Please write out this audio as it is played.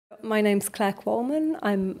My name's Clare Qualmann.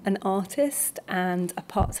 I'm an artist and a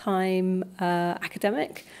part-time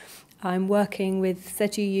academic. I'm working with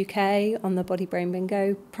ZU UK on the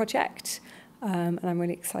BodyBrainBingo project, and I'm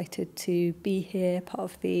really excited to be here, part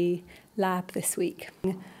of the lab this week.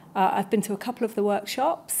 I've been to a couple of the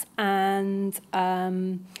workshops, and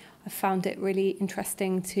I found it really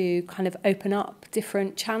interesting to kind of open up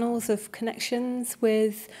different channels of connections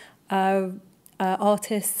with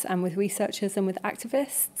artists and with researchers and with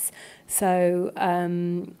activists. So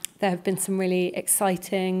there have been some really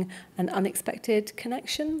exciting and unexpected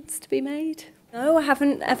connections to be made. No, I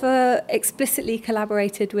haven't ever explicitly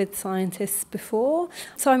collaborated with scientists before.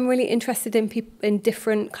 So I'm really interested in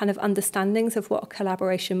different kind of understandings of what a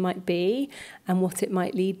collaboration might be and what it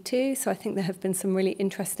might lead to. So I think there have been some really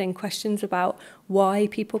interesting questions about why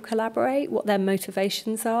people collaborate, what their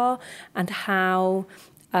motivations are, and how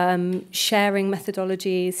sharing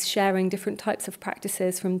methodologies, sharing different types of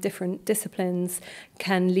practices from different disciplines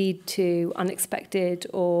can lead to unexpected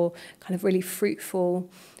or kind of really fruitful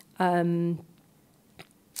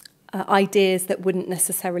ideas that wouldn't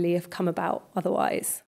necessarily have come about otherwise.